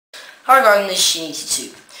Hi guys, this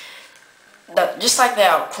is Shinity2. Just like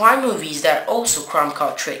there are crime movies, there are also crime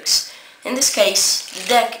card tricks. In this case, the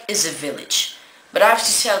deck is a village. But I have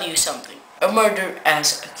to tell you something. A murder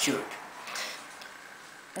has occurred.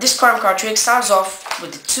 This crime card trick starts off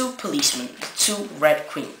with the two policemen, the two red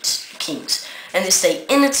kings. And they stay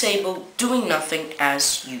in a table doing nothing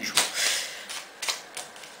as usual.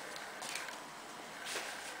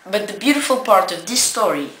 But the beautiful part of this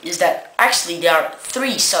story is that actually there are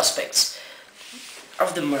three suspects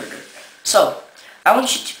of the murder. So, I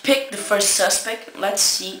want you to pick the first suspect. Let's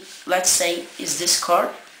say is this card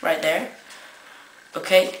right there.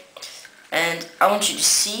 Okay? And I want you to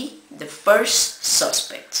see the first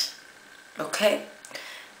suspect. Okay?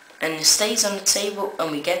 And it stays on the table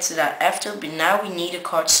and we get to that after, but now we need a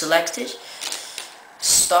card selected.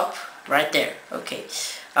 Stop right there. Okay.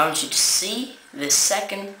 I want you to see the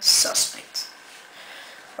second suspect.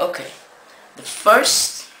 Okay. The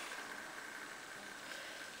first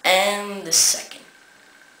and the second.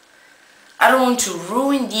 I don't want to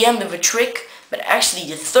ruin the end of a trick, but actually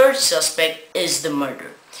the third suspect is the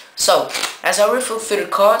murderer. So, as I riffle through the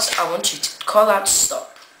cards, I want you to call out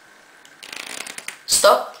stop.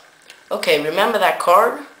 Stop. Okay, remember that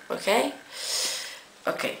card? Okay?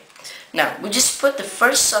 Okay. Now, we just put the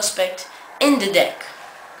first suspect in the deck.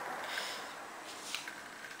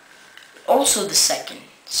 Also the second.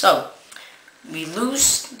 So, we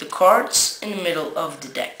lose the cards in the middle of the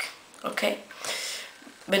deck. Okay?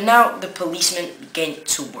 But now the policemen begin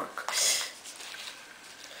to work.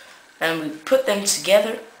 And we put them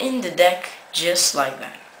together in the deck just like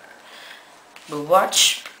that. But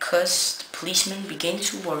watch, because the policemen begin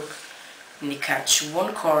to work and they catch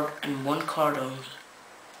one card and one card only.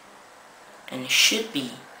 And it should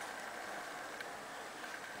be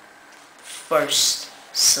first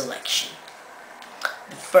selection.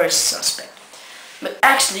 The first suspect. But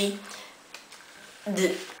actually,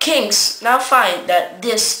 the kings now find that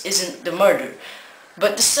this isn't the murder.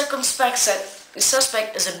 But the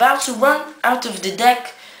suspect is about to run out of the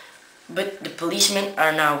deck, but the policemen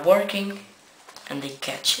are now working and they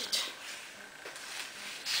catch it.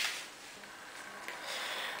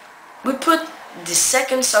 We put the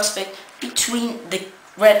second suspect between the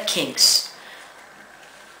red kings.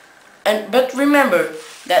 But remember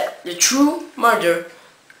that the true murder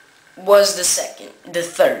was the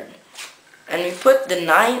third. And we put the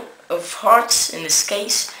 9 of hearts, in this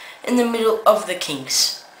case, in the middle of the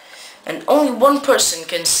kings. And only one person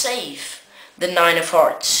can save the 9 of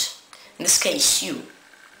hearts. In this case, you.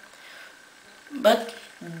 But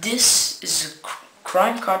this is a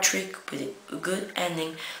crime card trick with a good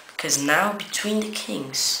ending, because now between the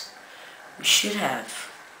kings, we should have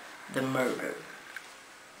the murder.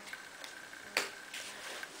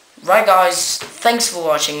 Right guys, thanks for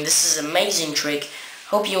watching. This is an amazing trick.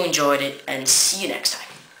 Hope you enjoyed it and see you next time.